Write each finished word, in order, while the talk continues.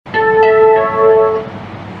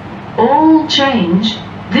Change.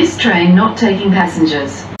 This train not taking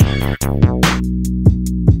passengers.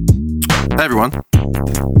 Hey everyone.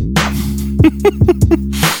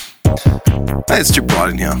 Hey, it's too bright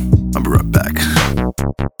in here. I'll be right back.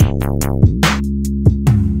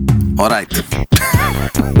 Alright.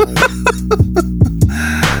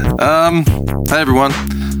 Hey everyone.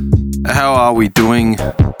 How are we doing?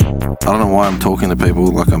 I don't know why I'm talking to people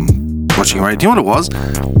like I'm watching a radio. Do you know what it was?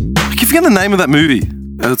 I keep forgetting the name of that movie.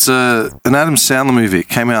 It's an Adam Sandler movie. It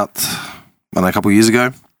came out a couple of years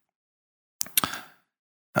ago.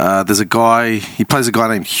 There's a guy, he plays a guy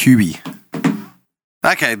named Hubie.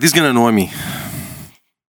 Okay, this is going to annoy me.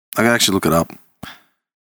 I can actually look it up.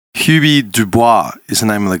 Hubie Dubois is the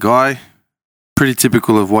name of the guy. Pretty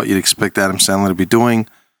typical of what you'd expect Adam Sandler to be doing.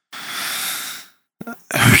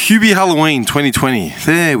 Hubie Halloween 2020.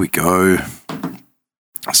 There we go.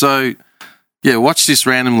 So, yeah, watched this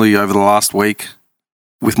randomly over the last week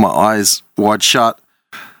with my eyes wide shut.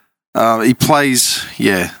 He plays,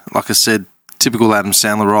 like I said, typical Adam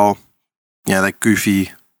Sandler role. Yeah, that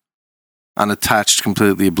goofy, unattached,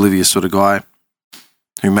 completely oblivious sort of guy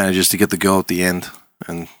who manages to get the girl at the end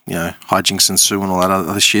and, hijinks ensue and all that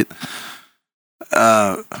other shit.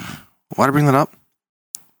 Why'd I bring that up?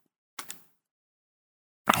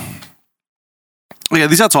 Yeah,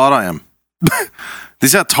 this is how tired I am.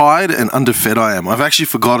 This is how tired and underfed I am. I've actually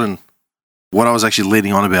forgotten what I was actually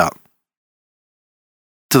leading on about.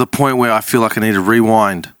 To the point where I feel like I need to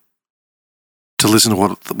rewind to listen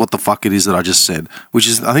to what the fuck it is that I just said. Which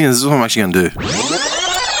is, I think this is what I'm actually going to do.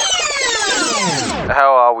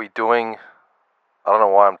 How are we doing? I don't know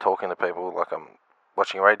why I'm talking to people like I'm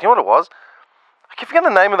watching a radio. Do you know what it was? I keep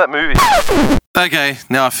forgetting the name of that movie. Okay,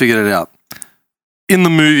 now I figured it out. In the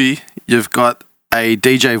movie, you've got a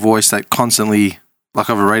DJ voice that constantly, like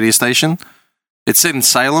of a radio station. It's set in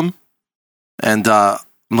Salem, and I'm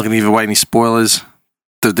not going to give away any spoilers.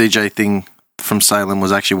 The DJ thing from Salem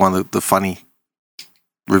was actually one of the funny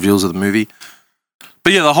reveals of the movie.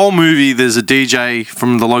 But yeah, the whole movie, there's a DJ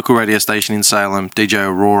from the local radio station in Salem, DJ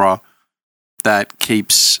Aurora, that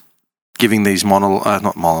keeps giving these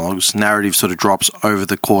narrative sort of drops over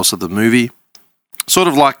the course of the movie. Sort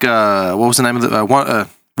of like, what was the name of the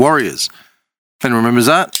Warriors? If anyone remembers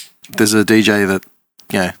that, there's a DJ that,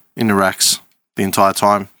 interacts the entire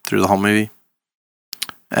time through the whole movie.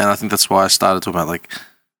 And I think that's why I started talking about,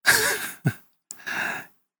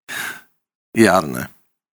 I don't know.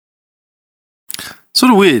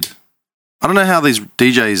 Sort of weird. I don't know how these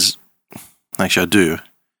DJs, actually I do,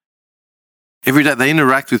 every day they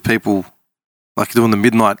interact with people like doing the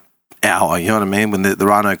midnight hour, you know what I mean? When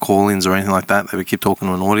there are no call-ins or anything like that, they would keep talking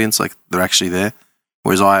to an audience like they're actually there.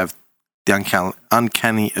 Whereas I have the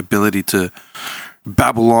uncanny ability to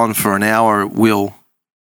babble on for an hour at will,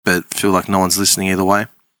 but feel like no one's listening either way.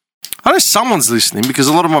 I know someone's listening because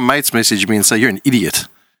a lot of my mates message me and say, you're an idiot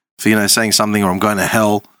for, saying something or I'm going to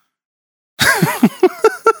hell.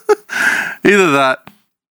 Either that.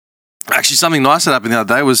 Actually, something nice that happened the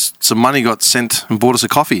other day was some money got sent and bought us a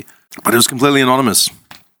coffee, but it was completely anonymous.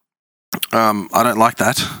 I don't like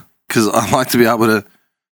that because I like to be able to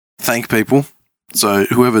thank people. So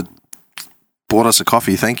whoever bought us a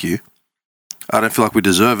coffee, thank you. I don't feel like we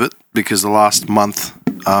deserve it because the last month,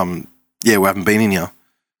 we haven't been in here.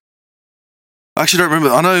 I actually don't remember.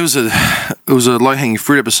 I know it was a low-hanging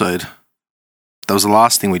fruit episode. That was the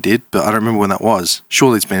last thing we did, but I don't remember when that was.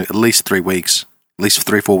 Surely it's been at least 3 weeks, at least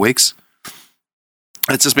 3-4 weeks.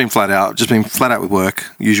 It's just been flat out with work,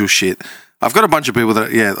 usual shit. I've got a bunch of people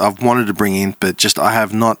that, I've wanted to bring in, but just I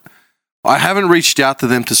haven't reached out to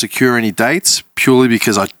them to secure any dates purely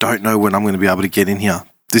because I don't know when I'm going to be able to get in here.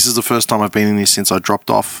 This is the first time I've been in here since I dropped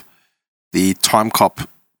off the Time Cop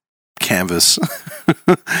canvas.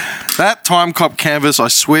 That Time Cop canvas, I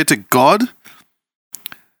swear to God.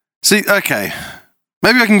 See, okay.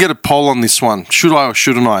 Maybe I can get a poll on this one. Should I or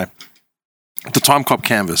shouldn't I? The Time Cop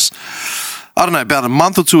canvas. I don't know, about a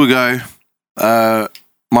month or two ago, my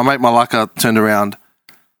mate Malaka turned around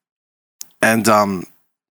and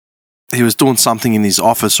he was doing something in his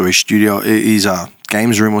office or his studio, his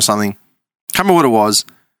games room or something. Can't remember what it was,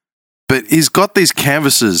 but he's got these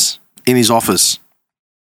canvases in his office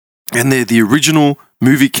and they're the original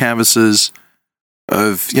movie canvases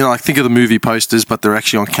of, think of the movie posters, but they're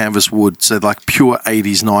actually on canvas wood. So like pure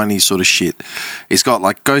 80s, 90s sort of shit. He's got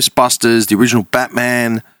like Ghostbusters, the original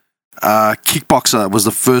Batman, Kickboxer was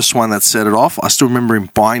the first one that set it off. I still remember him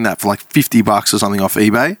buying that for like $50 or something off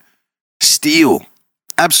eBay. Steal.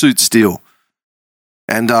 Absolute steal.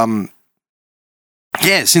 And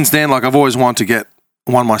since then, like I've always wanted to get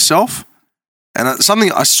one myself. And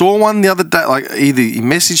something, I saw one the other day, like either he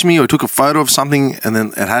messaged me or took a photo of something and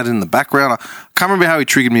then it had it in the background. I can't remember how he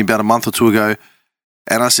triggered me about a month or two ago.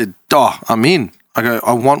 And I said, I'm in. I go,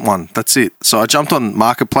 I want one. That's it. So I jumped on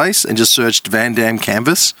Marketplace and just searched Van Damme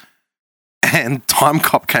canvas and Time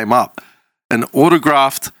Cop came up. An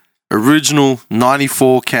autographed, original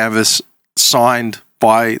 94 canvas signed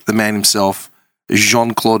by the man himself,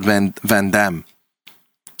 Jean-Claude Van Damme.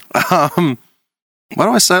 Why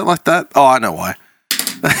do I say it like that? Oh, I know why.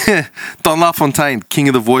 Don LaFontaine, king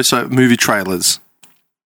of the voiceover movie trailers.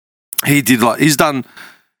 He's done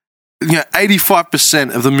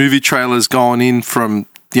 85% of the movie trailers going in from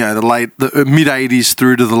the mid 80s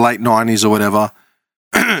through to the late 90s or whatever.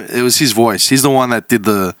 It was his voice. He's the one that did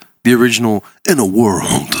the original In a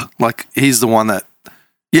World. Like, he's the one that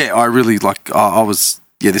I really like. I was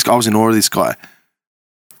in awe of this guy.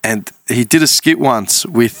 And he did a skit once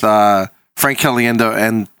with Frank Caliendo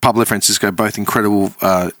and Pablo Francisco, both incredible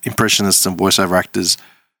impressionists and voiceover actors.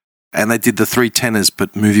 And they did the three tenors,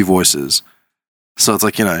 but movie voices. So it's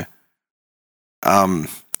like,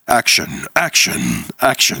 action, action,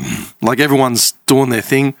 action. Like, everyone's doing their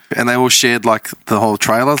thing. And they all shared, like, the whole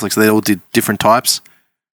trailer. Like, so they all did different types.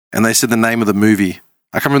 And they said the name of the movie.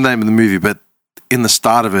 I can't remember the name of the movie, but in the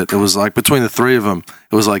start of it, it was like, between the three of them,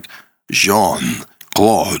 it was like,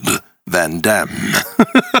 Jean-Claude Van Damme.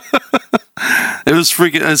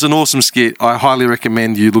 It's an awesome skit. I highly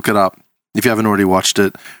recommend you look it up if you haven't already watched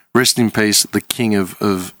it. Rest in peace, the king of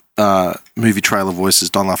movie trailer voices,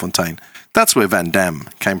 Don LaFontaine. That's where Van Damme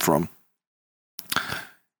came from.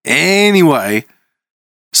 Anyway,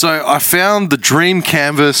 so I found the dream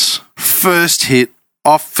canvas, first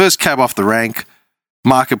cab off the rank,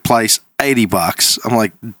 Marketplace, $80. I'm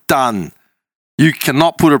like, done. You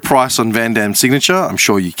cannot put a price on Van Damme's signature. I'm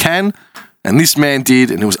sure you can. And this man did,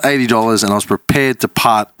 and it was $80, and I was prepared to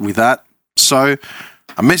part with that. So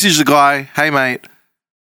I messaged the guy, hey, mate,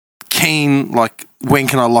 keen, like, when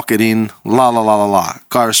can I lock it in? La, la, la, la, la.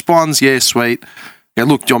 Guy responds, yeah, sweet. Yeah,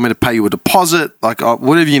 look, do you want me to pay you a deposit? Like,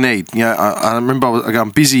 whatever you need. I remember I'm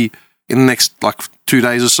busy in the next, 2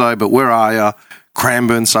 days or so, but where are you?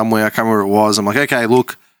 Cranbourne somewhere. I can't remember where it was. I'm like, okay,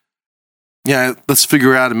 look, let's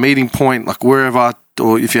figure out a meeting point, like wherever,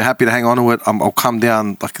 or if you're happy to hang on to it, I'll come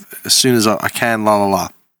down like as soon as I can, la la la.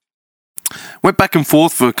 Went back and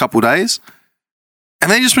forth for a couple of days,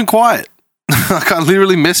 and they just been quiet. Like, I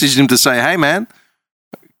literally messaged him to say, hey man,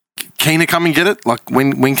 keen to come and get it? Like,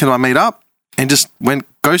 when can I meet up? And just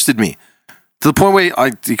ghosted me. To the point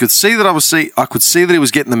where you could see that I could see that he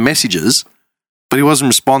was getting the messages, but he wasn't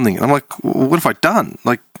responding. And I'm like, well, what have I done?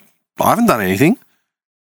 Like, I haven't done anything.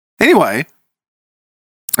 Anyway,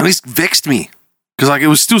 and this vexed me because it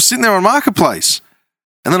was still sitting there on Marketplace.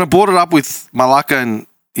 And then I brought it up with Malaka and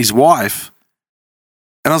his wife.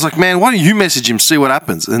 And I was like, man, why don't you message him, see what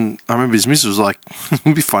happens? And I remember his missus was like,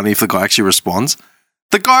 it'd be funny if the guy actually responds.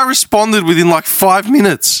 The guy responded within 5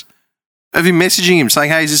 minutes of him messaging him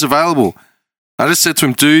saying, hey, is this available? I just said to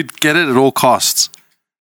him, dude, get it at all costs.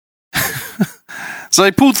 So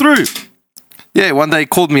he pulled through. Yeah, one day he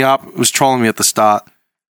called me up, was trolling me at the start,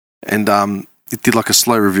 and it did a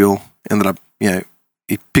slow reveal. Ended up,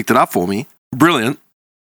 he picked it up for me. Brilliant.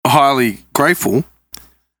 Highly grateful.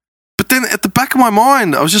 But then at the back of my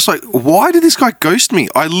mind, I was just like, why did this guy ghost me?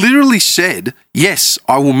 I literally said, yes,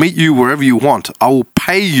 I will meet you wherever you want. I will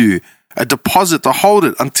pay you a deposit to hold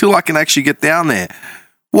it until I can actually get down there.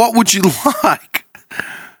 What would you like?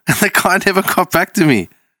 And the guy never got back to me.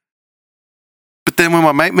 But then when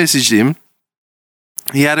my mate messaged him,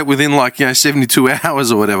 he had it within 72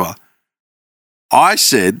 hours or whatever. I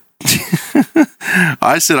said,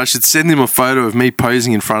 I should send him a photo of me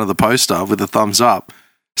posing in front of the poster with a thumbs up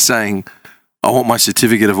saying, I want my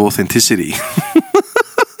certificate of authenticity.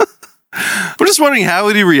 I'm just wondering, how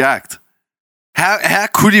would he react? How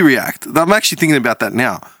could he react? I'm actually thinking about that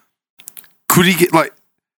now. Could he get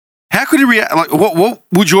how could he react? What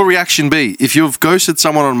would your reaction be if you've ghosted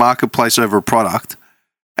someone on Marketplace over a product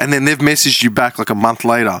and then they've messaged you back a month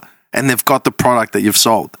later and they've got the product that you've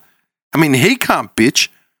sold? I mean, he can't bitch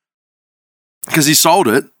because he sold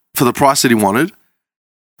it for the price that he wanted.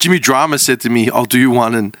 Jimmy Drama said to me, I'll do you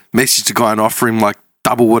one, and message the guy and offer him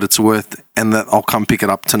double what it's worth and that I'll come pick it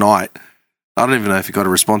up tonight. I don't even know if he got a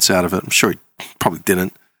response out of it. I'm sure he probably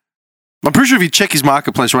didn't. I'm pretty sure if you check his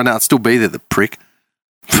Marketplace right now, it'd still be there, the prick.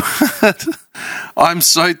 But I'm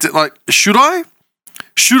so should I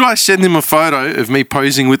send him a photo of me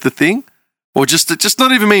posing with the thing, or just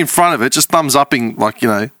not even me in front of it, just thumbs upping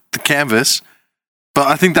the canvas? But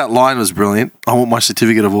I think that line was brilliant. I want my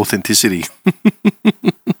certificate of authenticity.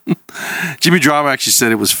 Jimmy Drama actually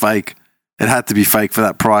said it was fake, It had to be fake for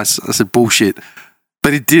that price. I said, bullshit.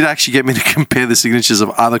 But it did actually get me to compare the signatures of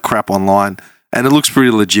other crap online, and it looks pretty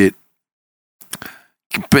legit.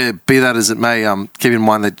 Be that as it may, keep in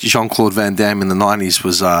mind that Jean-Claude Van Damme in the 90s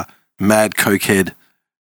was mad cokehead.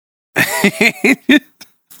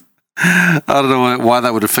 I don't know why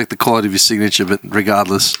that would affect the quality of your signature, but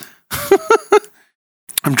regardless.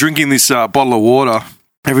 I'm drinking this bottle of water.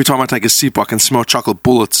 Every time I take a sip, I can smell chocolate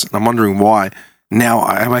bullets, and I'm wondering why. Now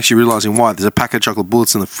I'm actually realising why. There's a pack of chocolate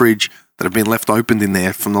bullets in the fridge that have been left opened in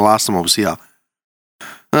there from the last time I was here.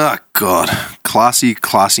 Oh, God. Classy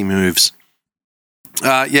moves.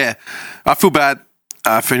 Yeah, I feel bad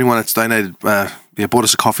for anyone that's donated, bought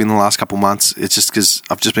us a coffee in the last couple months. It's just because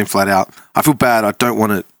I've just been flat out. I feel bad. I don't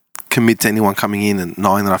want to commit to anyone coming in and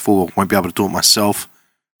knowing that I won't be able to do it myself.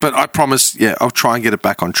 But I promise, I'll try and get it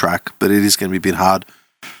back on track. But it is going to be a bit hard.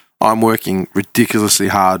 I'm working ridiculously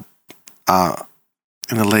hard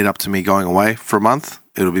in the lead up to me going away for a month.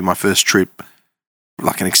 It'll be my first trip,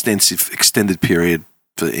 like an extended period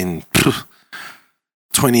in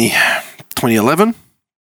 2011.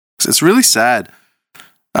 It's really sad.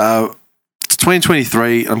 It's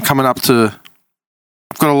 2023. I'm coming up to.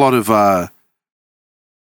 I've got a lot of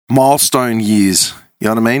milestone years. You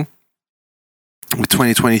know what I mean? With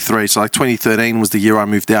 2023, so like 2013 was the year I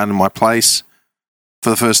moved down in my place for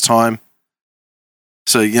the first time.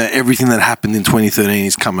 So everything that happened in 2013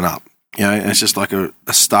 is coming up. And it's just like a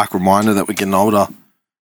stark reminder that we're getting older.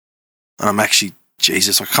 And I'm actually,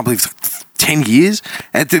 Jesus, I can't believe 10 years.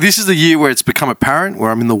 And this is the year where it's become apparent,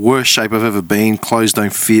 where I'm in the worst shape I've ever been. Clothes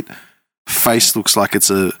don't fit. Face looks like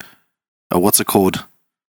it's a what's it called?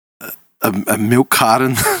 A milk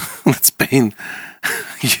carton that's been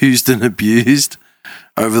used and abused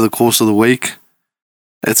over the course of the week.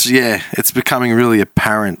 It's becoming really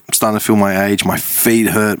apparent. I'm starting to feel my age. My feet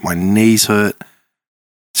hurt. My knees hurt.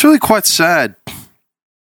 It's really quite sad.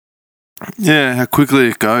 Yeah, how quickly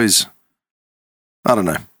it goes. I don't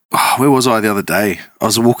know. Where was I the other day? I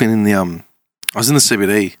was walking in the I was in the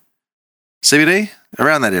CBD. CBD?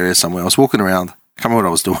 Around that area somewhere. I was walking around. I can't remember what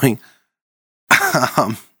I was doing.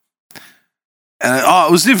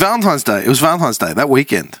 It was Valentine's Day. It was Valentine's Day that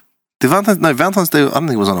weekend. Valentine's Day, I don't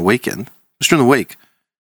think it was on a weekend. It was during the week.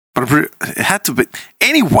 But it had to be.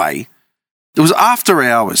 Anyway, it was after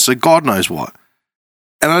hours, so God knows what.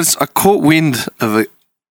 And I caught wind of a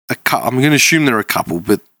couple. I'm going to assume they're a couple,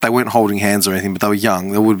 but they weren't holding hands or anything, but they were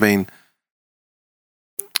young. They would have been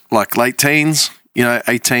like late teens,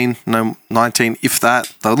 18, 19, if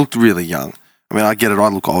that. They looked really young. I mean, I get it, I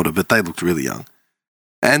look older, but they looked really young.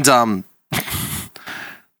 And the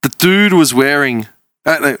dude was wearing,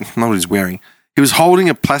 not what he's wearing, he was holding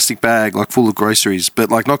a plastic bag like full of groceries, but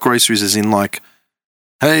like not groceries as in like,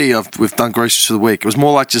 hey, we've done groceries for the week. It was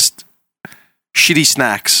more like just shitty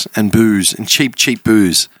snacks and booze and cheap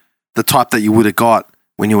booze, the type that you would have got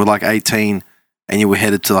when you were like 18 and you were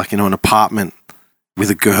headed to like, an apartment with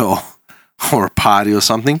a girl or a party or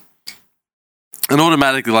something. And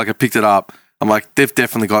automatically, like I picked it up. I'm like, they've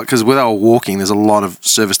definitely got, because where they were walking, there's a lot of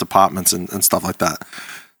serviced apartments and stuff like that.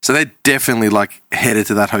 So they definitely like headed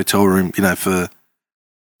to that hotel room, for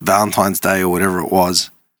Valentine's Day or whatever it was.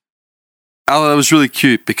 Oh, it was really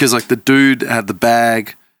cute because like the dude had the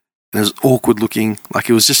bag and it was awkward looking. Like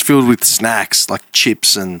it was just filled with snacks, like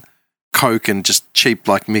chips and Coke and just cheap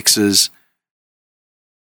like mixes.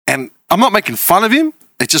 And I'm not making fun of him.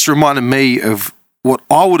 It just reminded me of what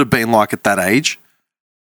I would have been like at that age.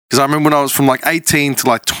 Because I remember when I was from like 18 to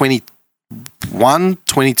like 21,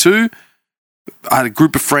 22, I had a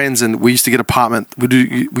group of friends and we used to get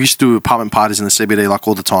we used to do apartment parties in the CBD like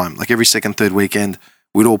all the time. Like every second, third weekend,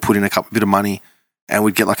 we'd all put in a bit of money and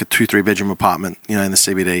we'd get like a 2-3 bedroom apartment, in the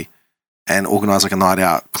CBD and organise like a night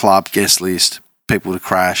out, club, guest list, people to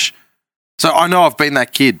crash. So I know I've been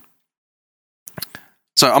that kid.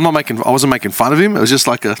 So I wasn't making fun of him. It was just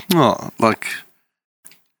like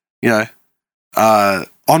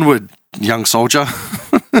onward, young soldier.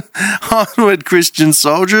 Onward, Christian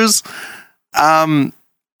soldiers. And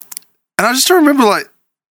I just don't remember like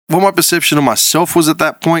what my perception of myself was at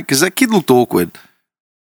that point, because that kid looked awkward.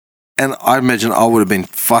 And I imagine I would have been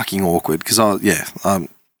fucking awkward because I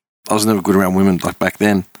was never good around women like back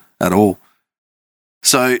then at all.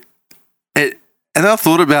 So and I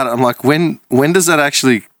thought about it. I'm like, when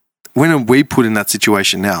are we put in that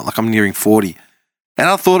situation now? Like I'm nearing 40. And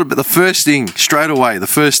I thought about the first thing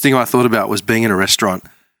I thought about was being in a restaurant.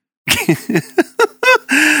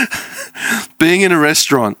 Being in a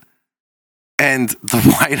restaurant and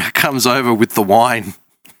the waiter comes over with the wine.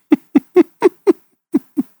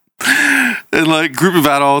 And like group of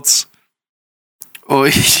adults. Or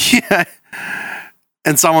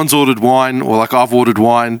and someone's ordered wine, or like I've ordered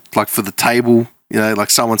wine, like for the table, you know, like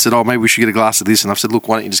someone said, oh, maybe we should get a glass of this. And I've said, look,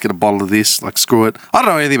 why don't you just get a bottle of this? Like, screw it. I don't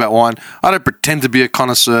know anything about wine. I don't pretend to be a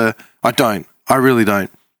connoisseur. I don't. I really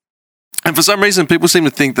don't. And for some reason, people seem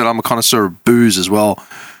to think that I'm a connoisseur of booze as well.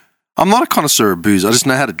 I'm not a connoisseur of booze. I just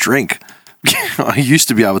know how to drink. I used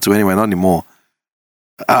to be able to anyway, not anymore.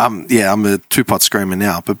 Yeah, I'm a two-pot screamer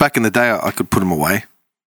now. But back in the day, I could put them away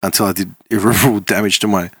until I did irreparable damage to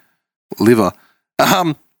my liver.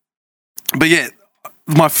 But yeah,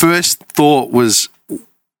 my first thought was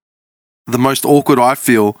the most awkward I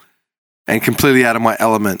feel and completely out of my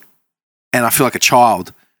element, and I feel like a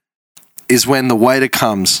child, is when the waiter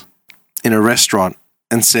comes in a restaurant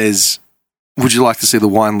and says, would you like to see the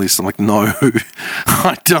wine list? I'm like, no,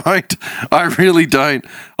 I don't. I really don't.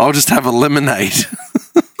 I'll just have a lemonade.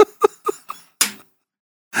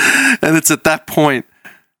 And it's at that point,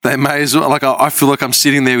 they may as well, like, I feel like I'm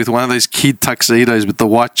sitting there with one of those kid tuxedos with the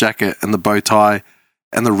white jacket and the bow tie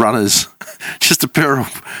and the runners, just a pair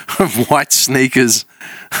of white sneakers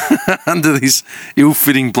under these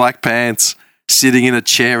ill-fitting black pants, sitting in a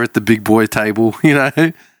chair at the big boy table, you know?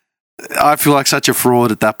 I feel like such a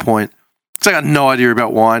fraud at that point. It's like I got no idea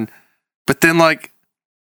about wine. But then, like,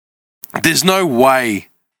 there's no way.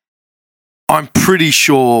 I'm pretty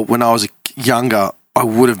sure when I was younger, I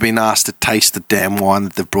would have been asked to taste the damn wine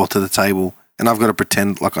that they've brought to the table. And I've got to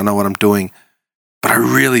pretend like I know what I'm doing. But I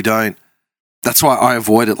really don't. That's why I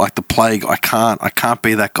avoid it like the plague. I can't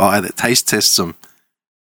be that guy that taste tests them.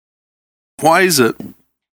 Why is it?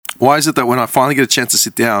 Why is it that when I finally get a chance to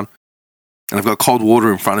sit down and I've got cold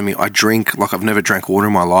water in front of me, I drink like I've never drank water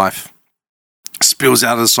in my life? Spills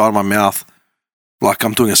out of the side of my mouth like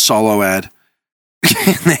I'm doing a solo ad.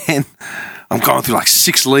 And then I'm going through like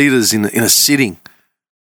 6 liters in a sitting.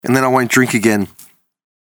 And then I won't drink again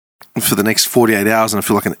for the next 48 hours and I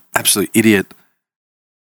feel like an absolute idiot.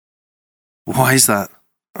 Why is that?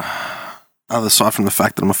 Other aside from the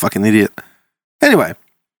fact that I'm a fucking idiot. Anyway.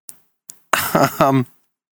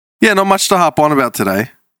 Yeah, not much to harp on about today.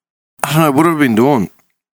 I don't know, what have I been doing?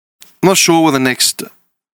 I'm not sure where the next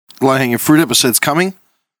low-hanging fruit episode's coming.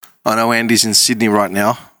 I know Andy's in Sydney right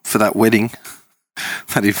now for that wedding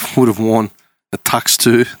that he would have worn a tux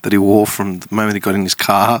to, that he wore from the moment he got in his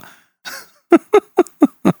car.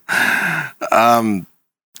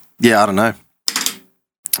 Yeah, I don't know.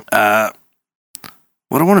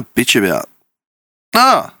 What I want to bitch about?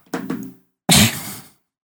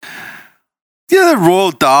 Yeah,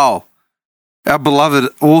 Roald Dahl, our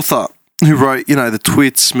beloved author who wrote, you know, the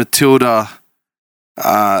Twits, Matilda,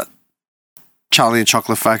 Charlie and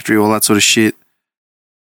Chocolate Factory, all that sort of shit.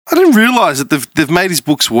 I didn't realise that they've made his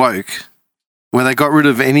books woke, where they got rid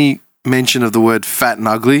of any mention of the word fat and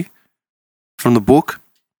ugly from the book.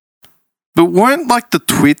 But weren't like the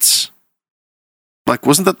Twits, like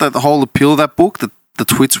wasn't that the whole appeal of that book, that the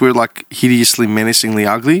Twits were like hideously, menacingly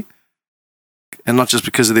ugly? And not just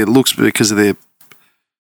because of their looks, but because of their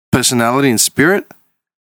personality and spirit?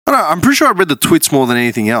 I don't know, I'm pretty sure I read the Twits more than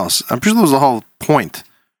anything else. I'm pretty sure that was the whole point.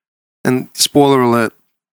 And spoiler alert,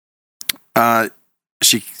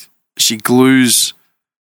 she glues,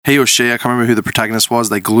 he or she, I can't remember who the protagonist was,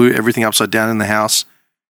 they glue everything upside down in the house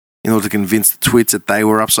in order to convince the Twits that they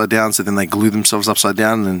were upside down, so then they glue themselves upside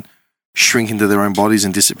down and shrink into their own bodies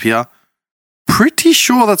and disappear. Pretty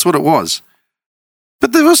sure that's what it was.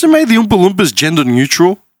 But they've also made the Oompa Loompas gender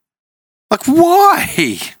neutral. Like,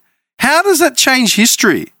 why? How does that change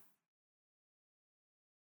history?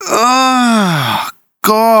 Oh,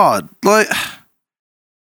 God. Like,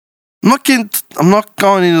 I'm not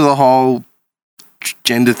going into the whole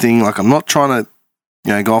gender thing. Like, I'm not trying to,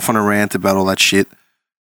 you know, go off on a rant about all that shit.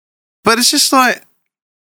 But it's just like,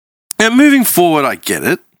 and moving forward, I get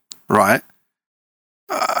it, right?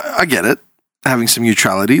 I get it. Having some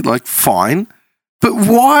neutrality, like, fine. But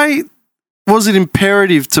why was it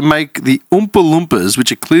imperative to make the Oompa Loompas,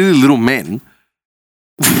 which are clearly little men,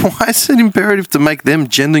 why is it imperative to make them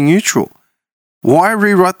gender neutral? Why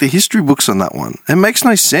rewrite the history books on that one? It makes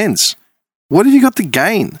no sense. What have you got to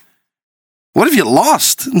gain? What have you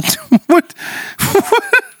lost? What?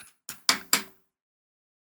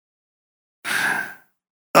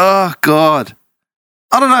 Oh, God.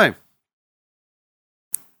 I don't know.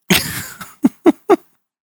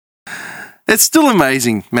 It's still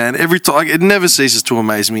amazing, man. Every time, it never ceases to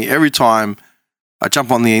amaze me. Every time I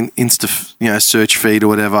jump on the Insta, you know, search feed or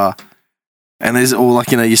whatever, and there's all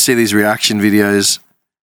like, you know, you see these reaction videos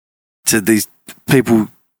to these people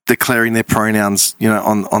declaring their pronouns, you know,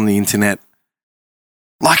 on the internet.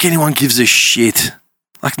 Like anyone gives a shit.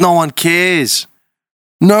 Like no one cares.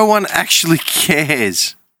 No one actually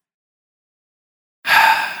cares.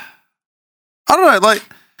 I I don't know, like,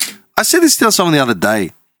 I said this to someone the other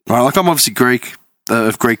day, right? Like, I'm obviously Greek,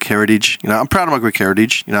 of Greek heritage. You know, I'm proud of my Greek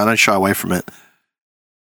heritage. You know, I don't shy away from it.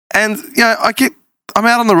 And, you know, I'm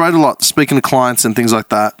out on the road a lot speaking to clients and things like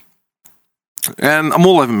that. And I'm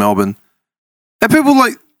all over Melbourne. And people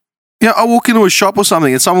like, you know, I walk into a shop or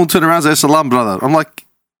something and someone will turn around and say, "Salam, brother." I'm like,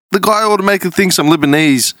 the guy automatically thinks I'm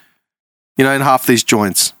Lebanese, you know, in half these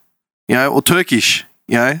joints, you know, or Turkish,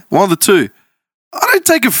 you know, one of the two. I don't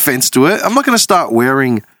take offense to it. I'm not going to start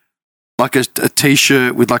wearing like a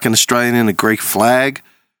t-shirt with like an Australian and a Greek flag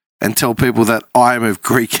and tell people that I'm of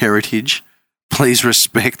Greek heritage. Please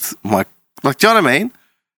respect my, like, do you know what I mean?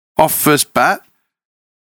 Off first bat.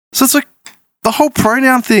 So it's like the whole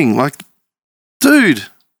pronoun thing. Like, dude,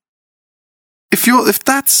 if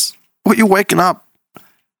that's what you're waking up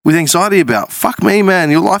with anxiety about, fuck me,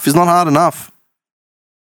 man. Your life is not hard enough.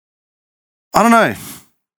 I don't know.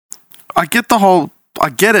 I get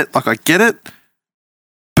it. Like, I get it.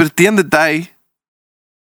 But at the end of the day,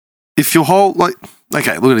 if your whole, like,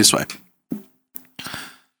 okay, look at it this way.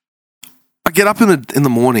 I get up in the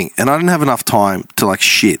morning and I didn't have enough time to, like,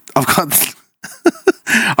 shit.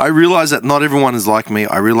 I realize that not everyone is like me.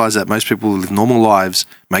 I realize that most people live normal lives,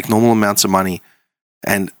 make normal amounts of money,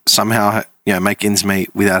 and somehow, you know, make ends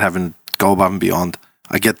meet without having to go above and beyond.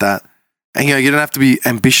 I get that. And, you know, you don't have to be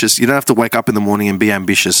ambitious. You don't have to wake up in the morning and be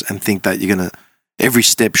ambitious and think that you're going to, every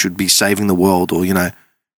step should be saving the world or, you know,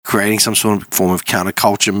 creating some sort of form of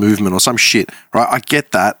counterculture movement or some shit, right? I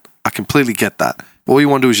get that. I completely get that. All you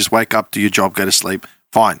want to do is just wake up, do your job, go to sleep.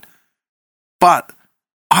 Fine. But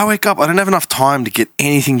I wake up, I don't have enough time to get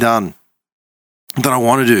anything done that I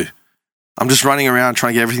want to do. I'm just running around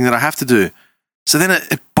trying to get everything that I have to do. So then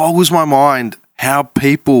it boggles my mind how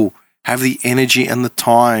people have the energy and the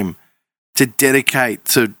time to dedicate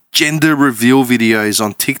to gender reveal videos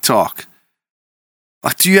on TikTok.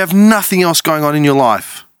 Like, do you have nothing else going on in your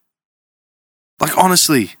life? Like,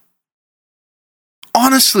 honestly,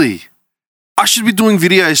 I should be doing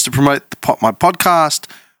videos to promote my podcast.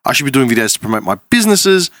 I should be doing videos to promote my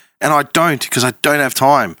businesses, and I don't because I don't have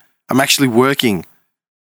time. I'm actually working.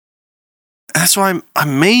 And that's why I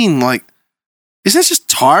mean, like, isn't this just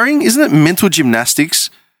tiring? Isn't it mental gymnastics?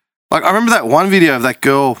 Like, I remember that one video of that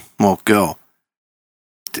girl.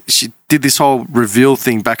 She did this whole reveal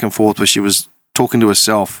thing back and forth where she was talking to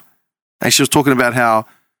herself. And she was talking about how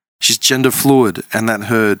she's gender fluid and that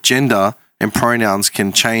her gender and pronouns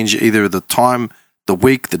can change either the time, the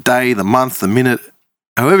week, the day, the month, the minute,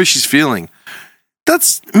 however she's feeling.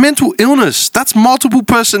 That's mental illness. That's multiple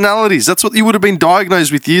personalities. That's what you would have been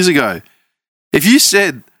diagnosed with years ago. If you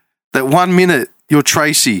said that 1 minute you're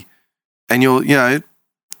Tracy and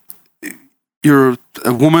you're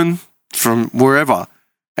a woman from wherever,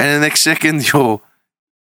 and the next second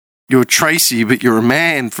you're Tracy, but you're a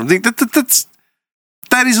man from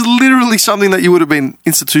that is literally something that you would have been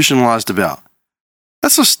institutionalized about.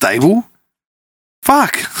 That's not stable.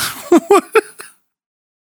 Fuck.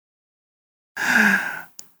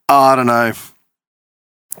 I don't know.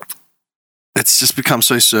 It's just become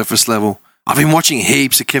so surface level. I've been watching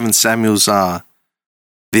heaps of Kevin Samuels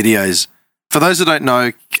videos. For those that don't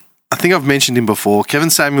know, I think I've mentioned him before. Kevin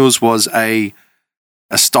Samuels was a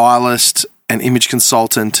stylist, an image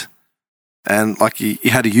consultant, and like he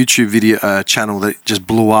had a YouTube video channel that just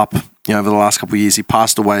blew up, you know, over the last couple of years. He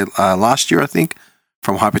passed away last year, I think,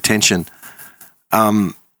 from hypertension.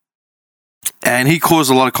 And he caused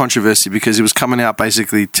a lot of controversy because he was coming out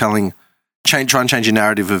basically trying to change a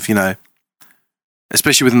narrative of, you know,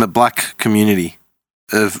 especially within the black community,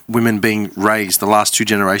 of women being raised. The last two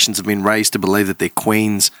generations have been raised to believe that they're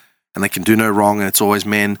queens and they can do no wrong and it's always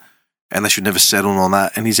men and they should never settle on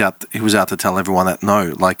that. And he was out to tell everyone that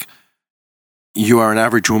no, like, you are an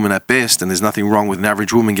average woman at best and there's nothing wrong with an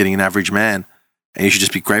average woman getting an average man and you should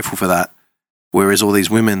just be grateful for that. Whereas all these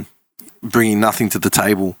women bringing nothing to the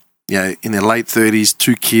table, you know, in their late 30s,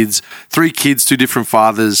 3 kids, 2 different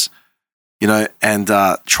fathers, you know, and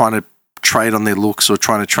trying to trade on their looks or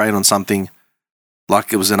trying to trade on something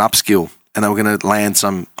like it was an upskill and they were going to land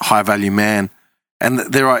some high value man. And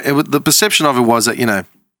the perception of it was that, you know,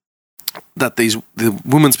 that the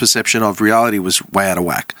woman's perception of reality was way out of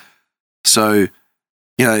whack. So,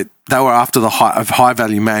 you know, they were after the high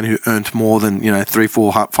value man who earned more than, you know,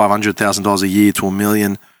 $500,000 a year to $1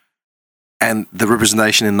 million. And the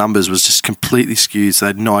representation in numbers was just completely skewed. So they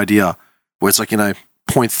had no idea where it's like, you know,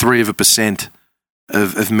 0.3%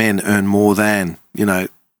 of men earn more than, you know,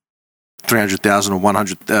 $300,000 or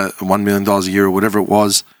 $1 million a year or whatever it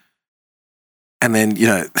was. And then, you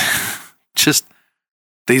know, just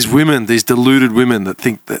these women, these deluded women that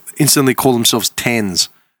think that instantly call themselves 10s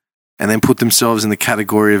and then put themselves in the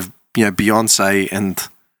category of Beyonce and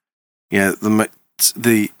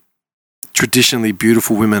the traditionally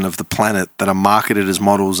beautiful women of the planet that are marketed as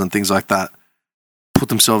models and things like that put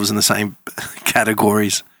themselves in the same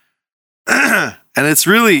categories. And it's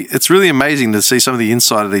really amazing to see some of the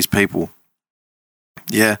inside of these people.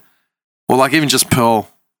 Yeah. Or like even just Pearl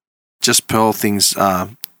things,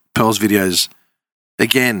 Pearl's videos,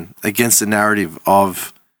 again, against the narrative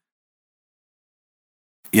of,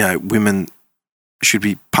 women should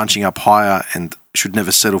be punching up higher and should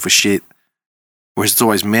never settle for shit. Whereas it's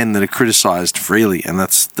always men that are criticized freely, and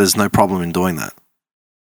there's no problem in doing that.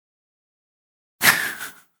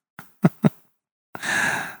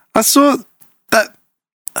 I saw that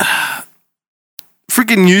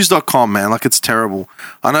freaking news.com, man, like it's terrible.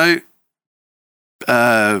 I know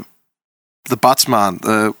the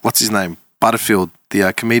Buttsman, what's his name? Butterfield,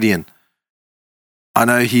 the comedian. I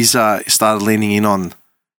know he's started leaning in on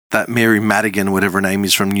that Mary Madigan, whatever her name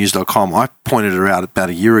is, from news.com. I pointed her out about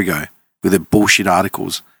a year ago with their bullshit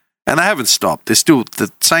articles. And they haven't stopped. They're still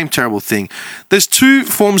the same terrible thing. There's two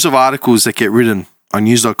forms of articles that get written on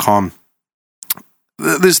news.com.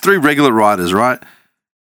 There's three regular writers, right?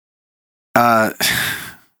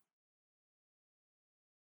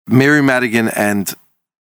 Mary Madigan and,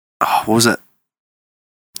 what was it?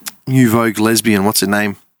 New Vogue lesbian. What's her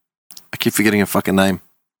name? I keep forgetting her fucking name.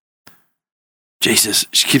 Jesus,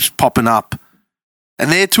 she keeps popping up.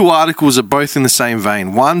 And their two articles are both in the same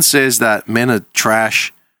vein. One says that men are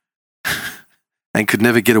trash and could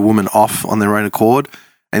never get a woman off on their own accord.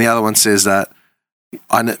 And the other one says that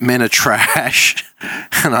men are trash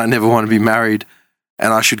and I never want to be married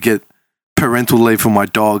and I should get parental leave for my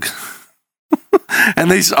dog.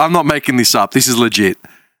 And I'm not making this up. This is legit.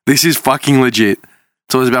 This is fucking legit.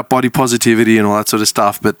 It's always about body positivity and all that sort of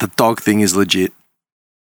stuff, but the dog thing is legit.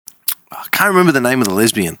 I can't remember the name of the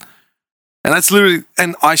lesbian. And that's literally,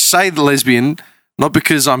 and I say the lesbian, not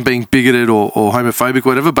because I'm being bigoted or homophobic or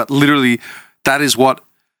whatever, but literally that is what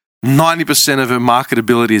 90% of her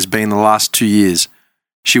marketability has been the last 2 years.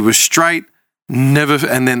 She was straight, never,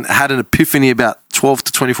 and then had an epiphany about 12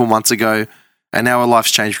 to 24 months ago, and now her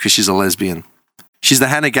life's changed because she's a lesbian. She's the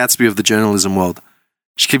Hannah Gatsby of the journalism world.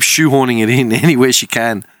 She keeps shoehorning it in anywhere she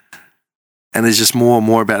can. And there's just more and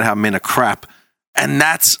more about how men are crap. And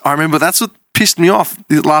I remember that's what pissed me off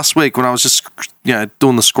last week when I was just,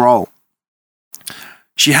 doing the scroll.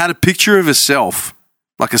 She had a picture of herself,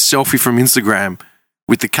 like a selfie from Instagram,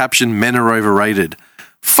 with the caption, "Men are overrated."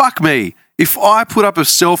 Fuck me. If I put up a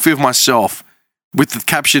selfie of myself with the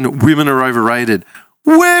caption, "Women are overrated,"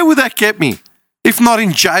 where would that get me? If not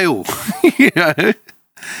in jail,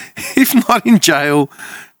 If not in jail,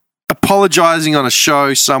 apologizing on a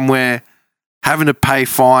show somewhere, having to pay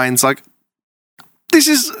fines. Like, this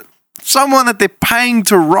is someone that they're paying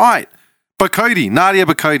to write. Nadia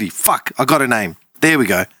Bakodi. Fuck, I got her name. There we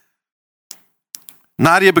go.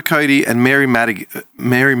 Nadia Bakodi and Mary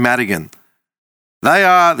Madigan. They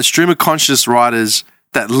are the stream of conscious writers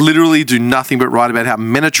that literally do nothing but write about how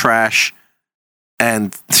men are trash.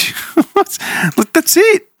 And look, that's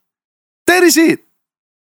it. That is it.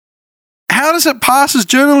 How does it pass as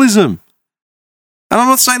journalism? And I'm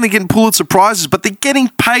not saying they're getting Pulitzer Prizes, but they're getting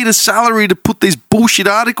paid a salary to put these bullshit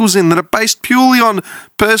articles in that are based purely on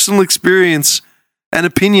personal experience and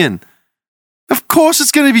opinion. Of course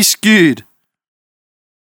it's going to be skewed.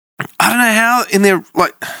 I don't know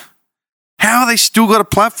how they still got a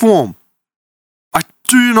platform. I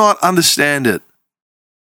do not understand it.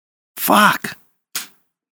 Fuck.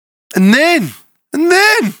 And then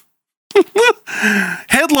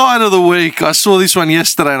headline of the week. I saw this one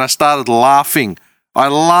yesterday and I started laughing. I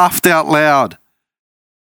laughed out loud.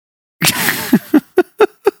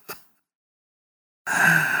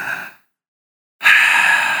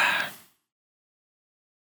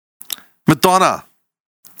 Madonna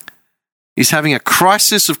is having a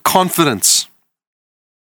crisis of confidence.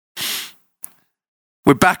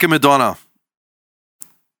 We're back at Madonna.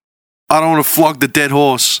 I don't want to flog the dead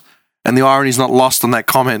horse, and the irony's not lost on that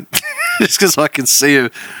comment. Just because I can see her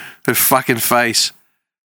fucking face.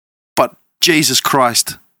 But Jesus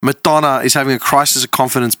Christ, Madonna is having a crisis of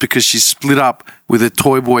confidence because she's split up with her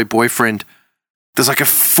toy boy boyfriend. There's like a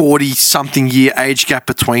 40-something year age gap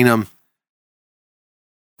between them.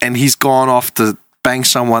 And he's gone off to bang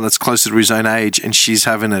someone that's closer to his own age, and she's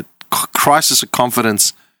having a crisis of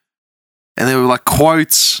confidence. And there were like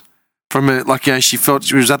quotes from her, like, she felt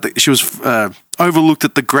she was overlooked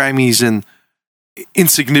at the Grammys and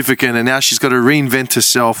insignificant, and now she's got to reinvent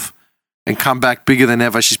herself and come back bigger than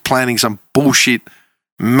ever. She's planning some bullshit,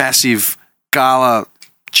 massive gala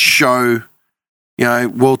show,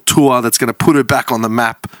 world tour that's going to put her back on the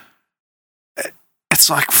map. It's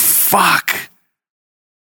like, fuck.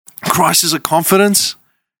 Crisis of confidence.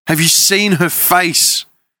 Have you seen her face?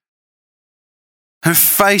 Her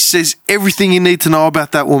face says everything you need to know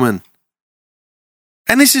about that woman.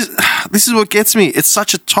 And this is what gets me. It's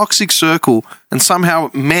such a toxic circle, and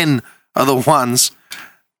somehow men are the ones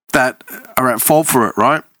that are at fault for it,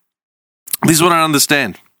 right? This is what I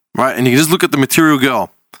understand, right? And you can just look at the Material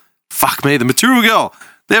Girl. Fuck me, the Material Girl.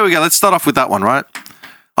 There we go. Let's start off with that one, right?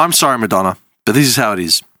 I'm sorry, Madonna, but this is how it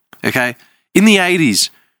is, okay? In the 80s,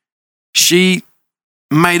 she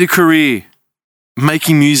made a career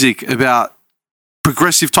making music about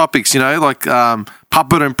progressive topics, like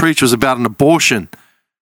Papa Don't Preach was about an abortion,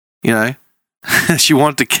 She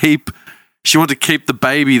wanted to keep the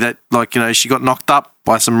baby that, she got knocked up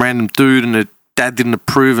by some random dude and her dad didn't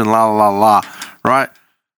approve and la la la la, right?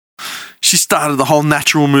 She started the whole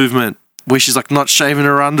natural movement where she's not shaving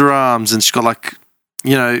her underarms and she's got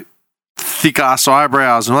thick ass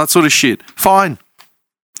eyebrows and all that sort of shit. Fine.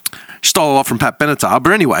 Stole a lot from Pat Benatar,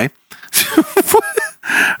 but anyway.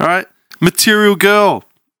 All right. Material Girl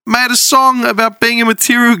made a song about being a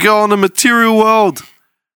material girl in a material world.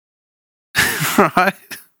 Right?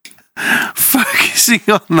 Focusing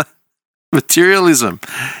on the materialism,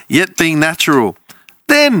 yet being natural.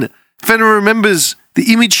 Then, if anyone remembers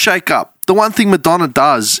the image shake-up, the one thing Madonna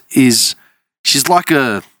does is she's like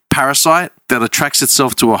a parasite that attracts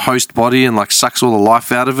itself to a host body and sucks all the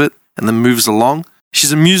life out of it and then moves along.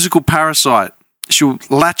 She's a musical parasite. She'll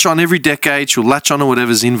latch on every decade. She'll latch on to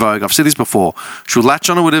whatever's in vogue. I've said this before. She'll latch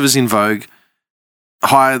on to whatever's in vogue,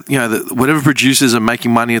 hire, whatever producers are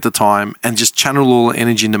making money at the time, and just channel all the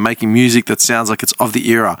energy into making music that sounds like it's of the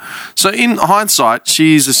era. So in hindsight,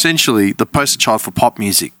 she's essentially the poster child for pop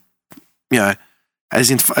music.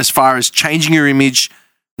 As far as changing her image,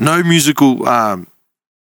 no musical or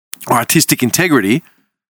artistic integrity,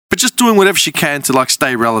 but just doing whatever she can to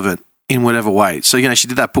stay relevant in whatever way. So she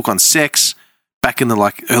did that book on sex back in the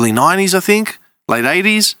early 90s, I think, late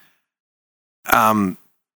 80s.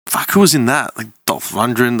 Who was in that? Dolph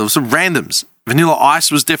Lundgren. There was some randoms. Vanilla Ice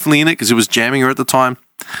was definitely in it because it was jamming her at the time.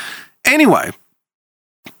 Anyway,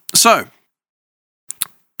 so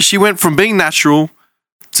she went from being natural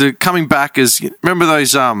to coming back as, remember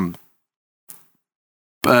those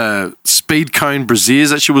speed cone brasiers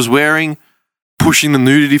that she was wearing, pushing the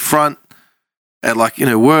nudity front at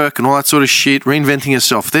work and all that sort of shit, reinventing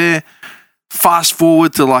herself there. Fast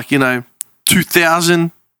forward to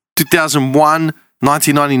 2000, 2001,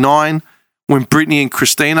 1999, when Britney and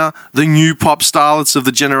Christina, the new pop starlets of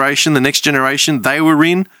the generation, the next generation, they were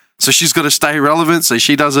in. So she's got to stay relevant. So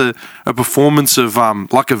she does a performance of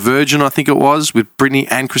Like a Virgin, I think it was, with Britney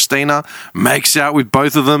and Christina, makes out with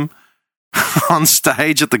both of them on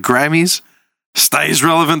stage at the Grammys, stays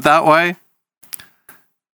relevant that way.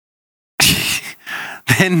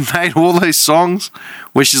 Then made all those songs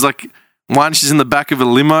where she's she's in the back of a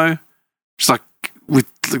limo. She's with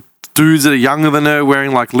dudes that are younger than her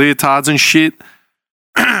wearing leotards and shit.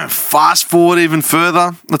 Fast forward even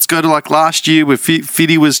further. Let's go to last year where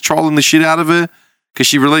Fiddy was trolling the shit out of her because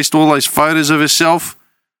she released all those photos of herself.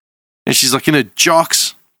 And she's in her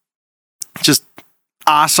jocks, just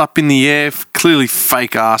ass up in the air, clearly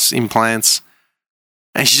fake ass implants.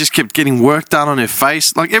 And she just kept getting work done on her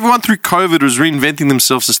face. Everyone through COVID was reinventing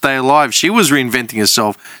themselves to stay alive. She was reinventing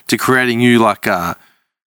herself to create a new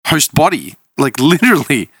host body.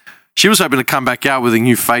 Literally, she was hoping to come back out with a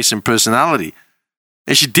new face and personality.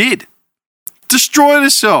 And she did. Destroyed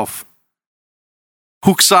herself.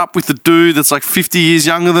 Hooks up with the dude that's 50 years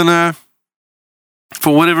younger than her.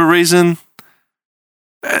 For whatever reason.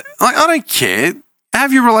 I don't care.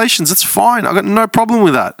 Have your relations. That's fine. I've got no problem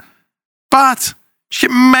with that. But she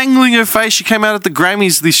kept mangling her face. She came out at the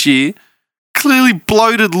Grammys this year, clearly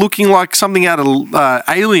bloated, looking like something out of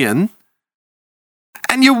Alien.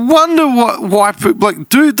 And you wonder why,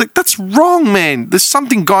 dude, that's wrong, man. There's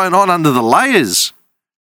something going on under the layers.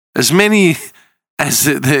 As many as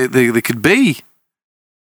there could be.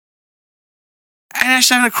 And now she's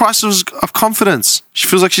having a crisis of confidence. She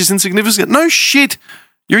feels like she's insignificant. No shit.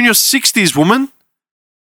 You're in your 60s, woman.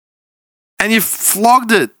 And you've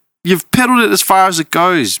flogged it. You've pedaled it as far as it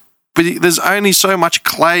goes. But there's only so much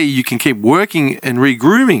clay you can keep working and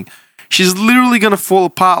regrooming. She's literally going to fall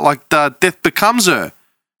apart like death becomes her.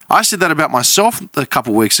 I said that about myself a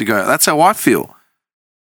couple of weeks ago. That's how I feel.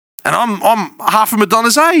 And I'm half of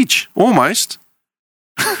Madonna's age, almost.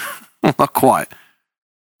 Not quite.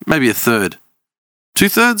 Maybe a third.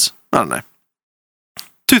 2/3? I don't know.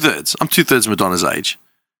 2/3. I'm 2/3 Madonna's age.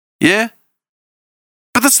 Yeah?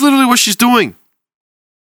 But that's literally what she's doing.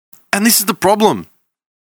 And this is the problem.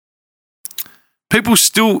 People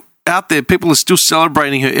still out there, people are still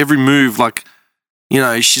celebrating her every move. Like, you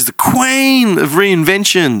know, she's the queen of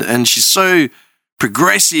reinvention and she's so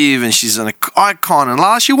progressive and she's an icon.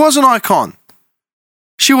 And she was an icon.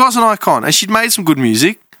 She was an icon and she'd made some good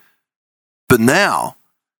music. But now,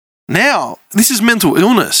 this is mental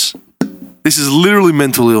illness. This is literally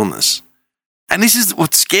mental illness. And this is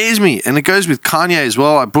what scares me. And it goes with Kanye as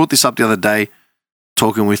well. I brought this up the other day,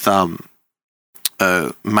 talking with a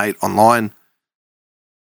mate online.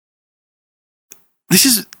 This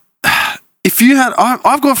is,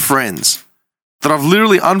 I've got friends that I've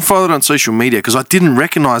literally unfollowed on social media because I didn't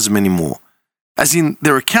recognize them anymore. As in,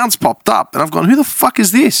 their accounts popped up and I've gone, who the fuck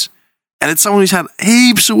is this? And it's someone who's had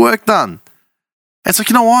heaps of work done. And it's like,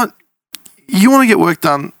 you know what? You want to get work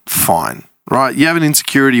done? Fine, right? You have an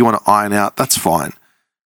insecurity you want to iron out? That's fine.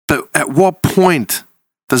 But at what point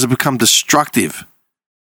does it become destructive?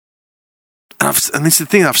 And this is the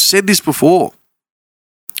thing, I've said this before.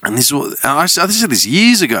 And I said this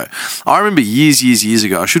years ago. I remember years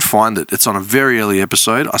ago. I should find it. It's on a very early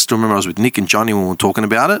episode. I still remember I was with Nick and Johnny when we were talking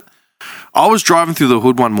about it. I was driving through the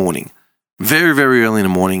hood one morning, very, very early in the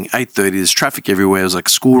morning, 8:30. There's traffic everywhere. It was like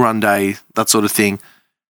school run day, that sort of thing.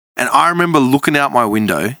 And I remember looking out my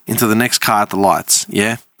window into the next car at the lights.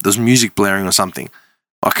 Yeah, there was music blaring or something.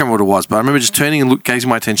 I can't remember what it was, but I remember just turning and gazing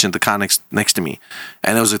my attention at the car next to me.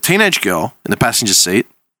 And there was a teenage girl in the passenger seat.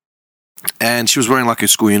 And she was wearing like her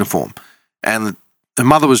school uniform. And her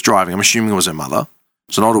mother was driving. I'm assuming it was her mother.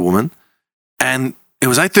 It's an older woman. And it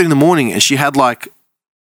was 8:30 in the morning and she had like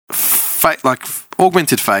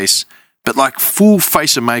augmented face, but like full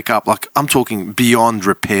face of makeup. Like I'm talking beyond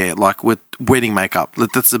repair, like with wedding makeup.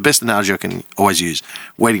 That's the best analogy I can always use.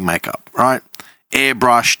 Wedding makeup, right?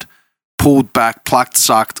 Airbrushed, pulled back, plucked,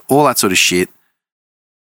 sucked, all that sort of shit.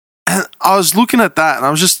 And I was looking at that and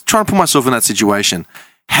I was just trying to put myself in that situation.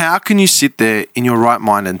 How can you sit there in your right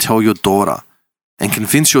mind and tell your daughter and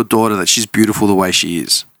convince your daughter that she's beautiful the way she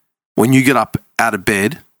is when you get up out of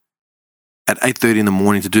bed at 8:30 in the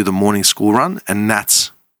morning to do the morning school run and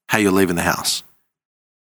that's how you're leaving the house?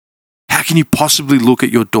 How can you possibly look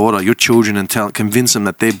at your daughter, your children, and convince them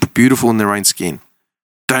that they're beautiful in their own skin?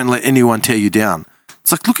 Don't let anyone tear you down.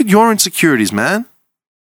 It's like, look at your insecurities, man.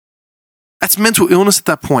 That's mental illness at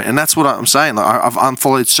that point, and that's what I'm saying. Like, I've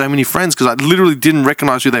unfollowed so many friends because I literally didn't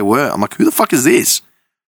recognize who they were. I'm like, who the fuck is this?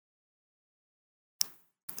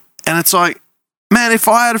 And it's like, man, if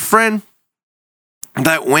I had a friend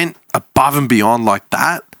that went above and beyond like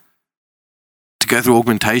that to go through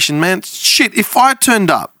augmentation, man, shit, if I turned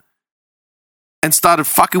up and started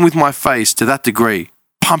fucking with my face to that degree,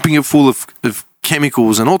 pumping it full of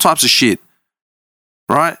chemicals and all types of shit,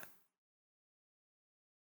 right?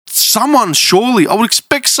 Someone, surely, I would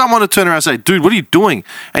expect someone to turn around and say, dude, what are you doing?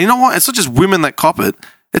 And you know what? It's not just women that cop it.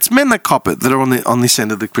 It's men that cop it that are on this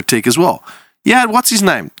end of the critique as well. Yeah, what's his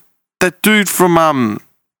name? That dude from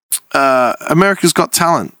America's Got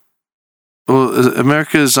Talent. Or is it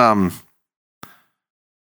America's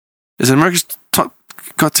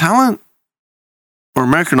Got Talent? Or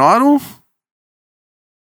American Idol?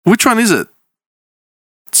 Which one is it?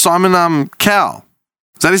 Simon Cowell.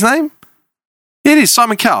 Is that his name? Yeah, it is,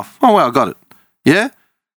 Simon Cowell. Oh, wow, I got it. Yeah?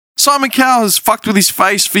 Simon Cowell has fucked with his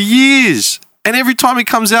face for years. And every time he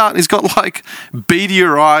comes out, he's got like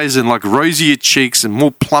beadier eyes and like rosier cheeks and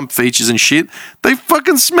more plump features and shit. They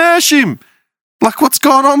fucking smash him. Like, what's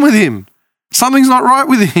going on with him? Something's not right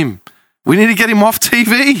with him. We need to get him off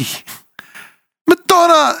TV.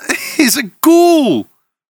 Madonna is a ghoul.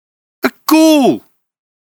 A ghoul.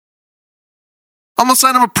 I'm not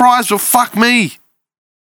saying I'm a prize, but fuck me.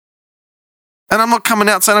 And I'm not coming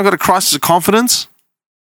out saying I've got a crisis of confidence.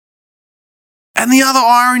 And the other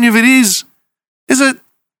irony of it is that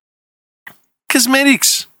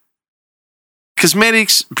cosmetics,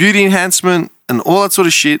 beauty enhancement, and all that sort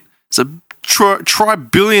of shit is a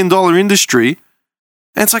tri-billion-dollar industry.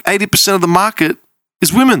 And it's like 80% of the market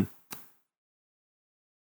is women.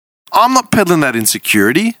 I'm not peddling that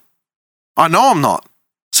insecurity. I know I'm not.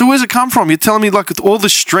 So where's it come from? You're telling me like with all the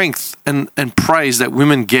strength and praise that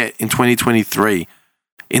women get in 2023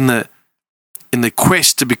 in the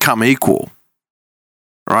quest to become equal,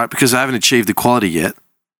 right? Because they haven't achieved equality yet.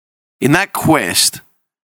 In that quest,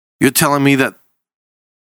 you're telling me that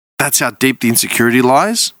that's how deep the insecurity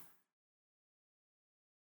lies?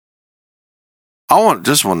 I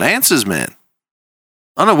just want answers, man.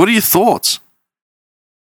 I don't know. What are your thoughts?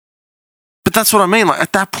 But that's what I mean. Like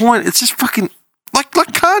at that point, it's just fucking like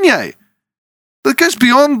Kanye. It goes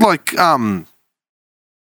beyond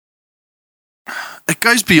it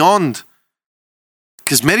goes beyond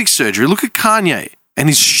cosmetic surgery. Look at Kanye and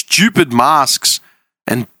his stupid masks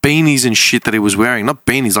and beanies and shit that he was wearing. Not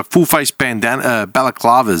beanies, like full-face bandana,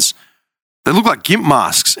 balaclavas. They look like gimp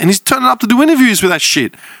masks. And he's turning up to do interviews with that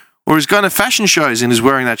shit. Or he's going to fashion shows and he's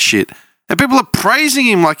wearing that shit. And people are praising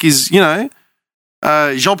him like he's,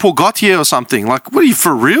 Jean-Paul Gaultier or something. Like, what are you,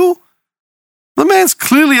 for real? The man's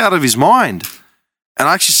clearly out of his mind. And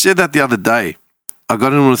I actually said that the other day. I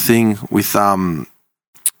got into a thing with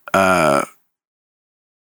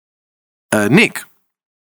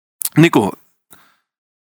Nickel.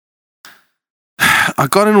 I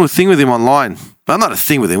got into a thing with him online. Well, not a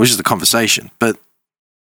thing with him, it was just a conversation. But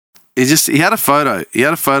he had a photo. He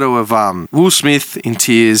had a photo of Will Smith in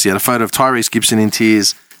tears. He had a photo of Tyrese Gibson in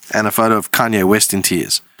tears. And a photo of Kanye West in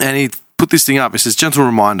tears. And he put this thing up. It says, gentle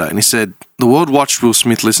reminder. And he said, the world watched Will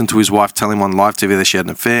Smith listen to his wife tell him on live TV that she had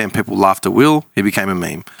an affair and people laughed at Will. He became a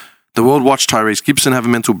meme. The world watched Tyrese Gibson have a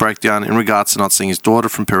mental breakdown in regards to not seeing his daughter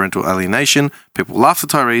from parental alienation. People laughed at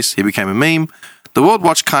Tyrese. He became a meme. The world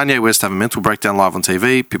watched Kanye West have a mental breakdown live on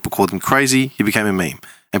TV. People called him crazy. He became a meme.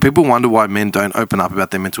 And people wonder why men don't open up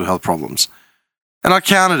about their mental health problems. And I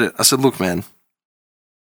countered it. I said, look, man.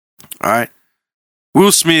 All right.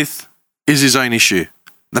 Will Smith is his own issue.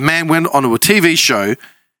 The man went onto a TV show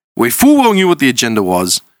where he full well knew what the agenda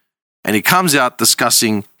was, and he comes out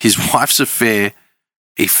discussing his wife's affair.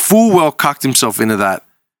 He full well cucked himself into that,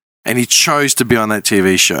 and he chose to be on that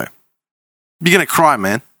TV show. You're going to cry,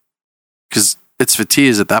 man, because it's for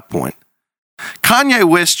tears at that point. Kanye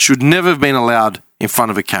West should never have been allowed in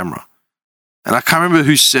front of a camera. And I can't remember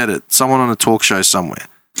who said it. Someone on a talk show somewhere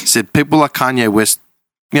said people like Kanye West,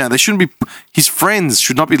 they shouldn't be, his friends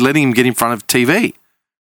should not be letting him get in front of TV.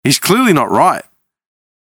 He's clearly not right.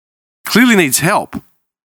 Clearly needs help.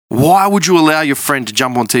 Why would you allow your friend to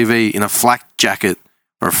jump on TV in a flak jacket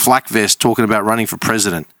or a flak vest talking about running for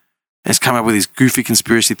president? And he's come up with these goofy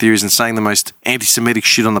conspiracy theories and saying the most anti-Semitic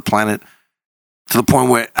shit on the planet to the point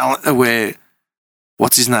where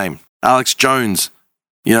what's his name? Alex Jones,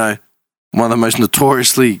 one of the most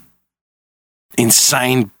notoriously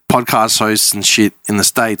insane podcast hosts and shit in the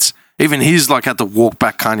States. Even he's had to walk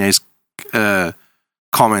back Kanye's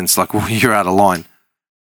comments like, well, you're out of line.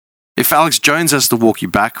 If Alex Jones has to walk you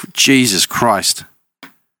back, Jesus Christ.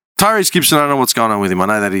 Tyrese Gibson, I don't know what's going on with him. I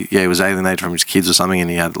know that he was alienated from his kids or something and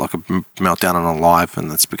he had like a meltdown on a live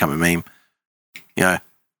and that's become a meme.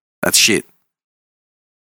 That's shit.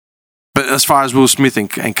 But as far as Will Smith and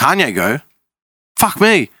Kanye go, fuck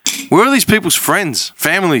me. Where are these people's friends,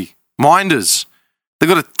 family, minders? They've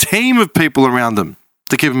got a team of people around them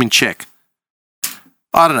to keep them in check.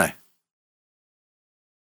 I don't know.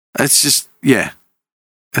 It's just,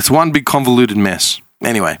 it's one big convoluted mess.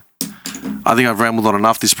 Anyway, I think I've rambled on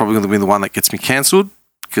enough. This is probably going to be the one that gets me cancelled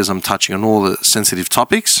because I'm touching on all the sensitive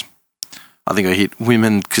topics. I think I hit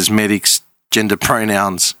women, cosmetics, gender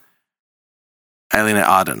pronouns, alienate.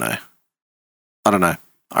 I don't know. I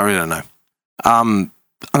really don't know. I'm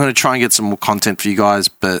going to try and get some more content for you guys,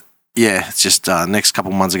 but it's just next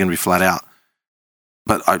couple of months are going to be flat out.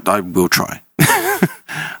 But I will try.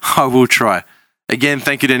 I will try. Again,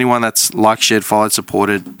 thank you to anyone that's liked, shared, followed,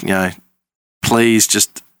 supported. Please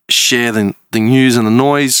just share the news and the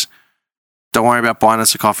noise. Don't worry about buying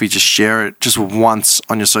us a coffee. Just share it just once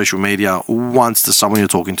on your social media, once to someone you're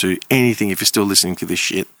talking to, anything if you're still listening to this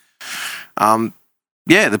shit.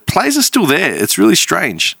 The plays are still there. It's really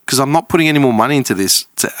strange because I'm not putting any more money into this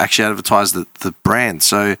to actually advertise the brand.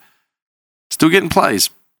 So still getting plays,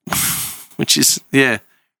 which is,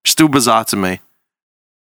 still bizarre to me.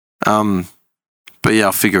 But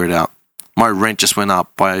I'll figure it out. My rent just went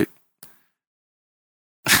up by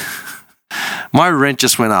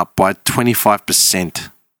 25%.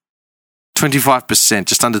 25%,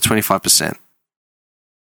 just under 25%.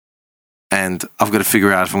 And I've got to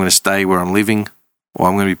figure out if I'm going to stay where I'm living or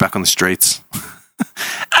I'm going to be back on the streets.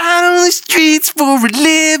 Out on the streets for a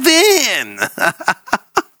living.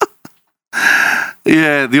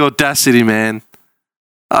 The audacity, man.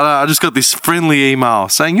 I just got this friendly email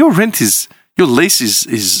saying your lease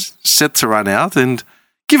is set to run out, and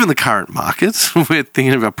given the current market, we're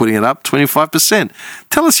thinking about putting it up 25%.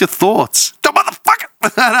 Tell us your thoughts. Oh, motherfucker! I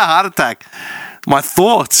had a heart attack. My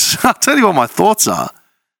thoughts. I'll tell you what my thoughts are.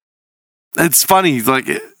 It's funny,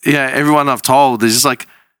 everyone I've told is just like,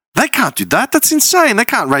 they can't do that. That's insane. They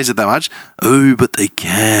can't raise it that much. Oh, but they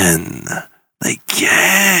can. They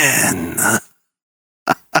can.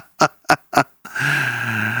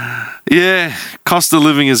 Cost of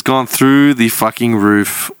living has gone through the fucking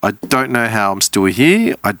roof. I don't know how I'm still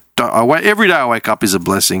here. Every day I wake up is a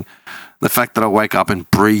blessing. The fact that I wake up and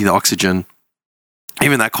breathe oxygen,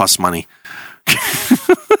 even that costs money.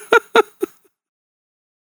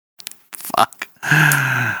 Fuck.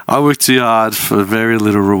 I work too hard for very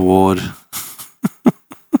little reward.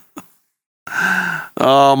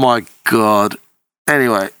 Oh my God.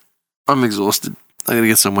 Anyway, I'm exhausted. I gotta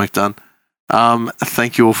get some work done.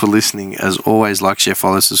 Thank you all for listening. As always, like, share,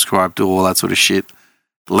 follow, subscribe, do all that sort of shit.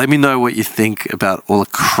 Let me know what you think about all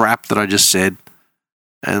the crap that I just said.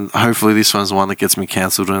 And hopefully this one's the one that gets me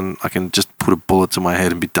cancelled and I can just put a bullet to my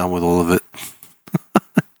head and be done with all of it.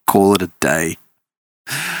 Call it a day.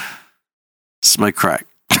 Smoke crack.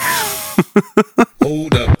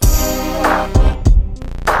 Hold up.